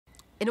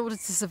in order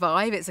to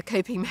survive, it's a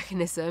coping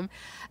mechanism,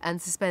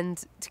 and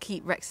to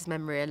keep Rex's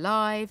memory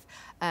alive.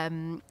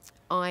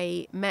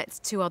 I met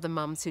 2 other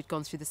mums who'd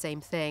gone through the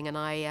same thing, and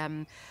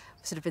I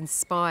sort of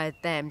inspired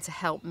them to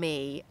help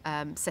me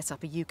set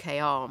up a UK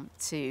arm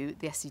to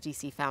the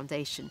SUDC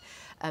Foundation.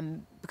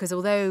 Because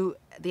although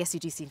the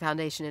SUDC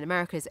Foundation in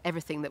America is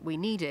everything that we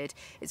needed,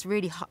 it's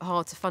really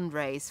hard to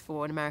fundraise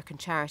for an American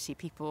charity.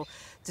 People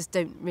just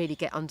don't really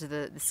get under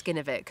the skin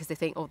of it because they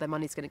think, oh, their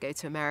money's going to go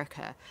to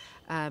America.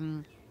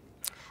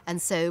 And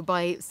so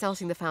by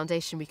starting the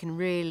foundation, we can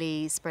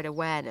really spread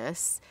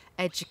awareness,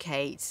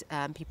 educate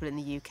people in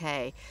the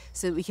UK,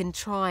 so that we can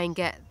try and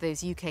get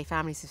those UK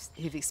families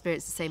who've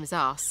experienced the same as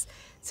us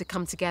to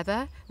come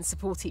together and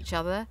support each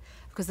other.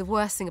 Because the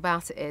worst thing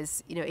about it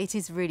is, you know, it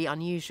is really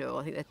unusual.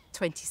 I think there are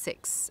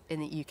 26 in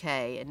the UK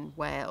and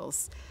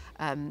Wales,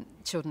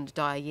 children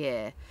die a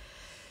year.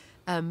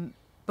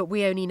 But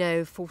we only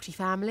know 40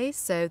 families,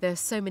 so there's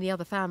so many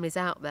other families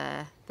out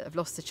there that have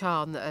lost a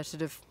child and that are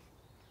sort of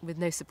with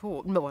no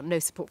support, no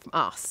support from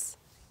us.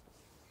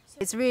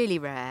 It's really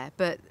rare,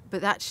 but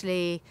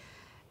actually,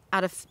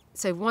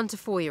 so 1 to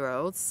 4 year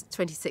olds,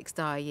 26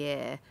 die a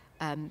year.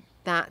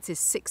 That is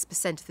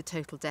 6% of the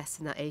total deaths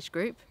in that age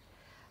group.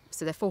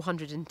 So there are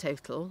 400 in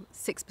total,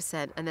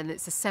 6%, and then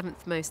it's the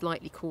 7th most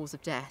likely cause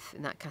of death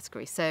in that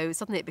category. So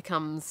suddenly it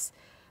becomes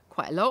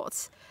quite a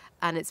lot,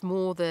 and it's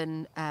more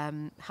than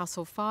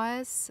household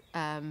fires,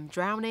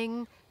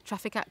 drowning,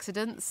 traffic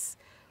accidents.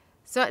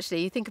 So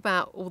actually, you think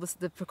about all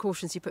the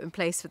precautions you put in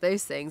place for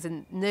those things,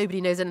 and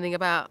nobody knows anything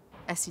about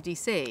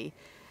SUDC.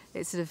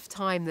 It's sort of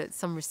time that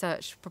some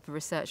proper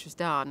research was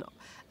done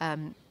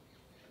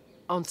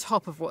on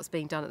top of what's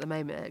being done at the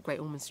moment at Great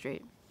Ormond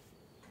Street.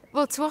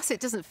 Well, to us it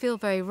doesn't feel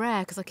very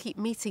rare because I keep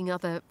meeting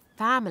other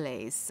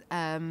families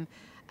and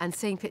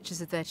seeing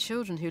pictures of their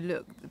children who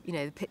look, you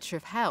know, the picture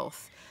of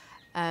health.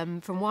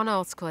 From one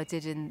article I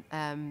did in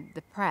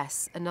the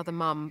press, another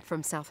mum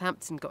from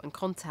Southampton got in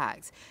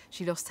contact.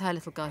 She lost her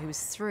little girl who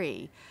was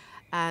 3,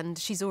 and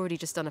she's already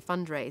just done a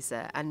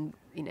fundraiser and,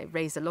 you know,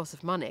 raised a lot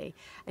of money.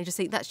 And you just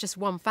think that's just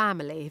one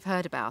family who've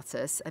heard about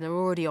us and are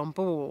already on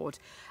board.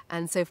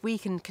 And so if we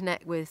can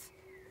connect with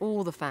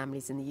all the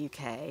families in the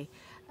UK,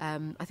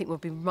 I think we'll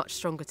be much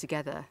stronger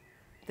together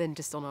than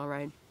just on our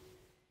own.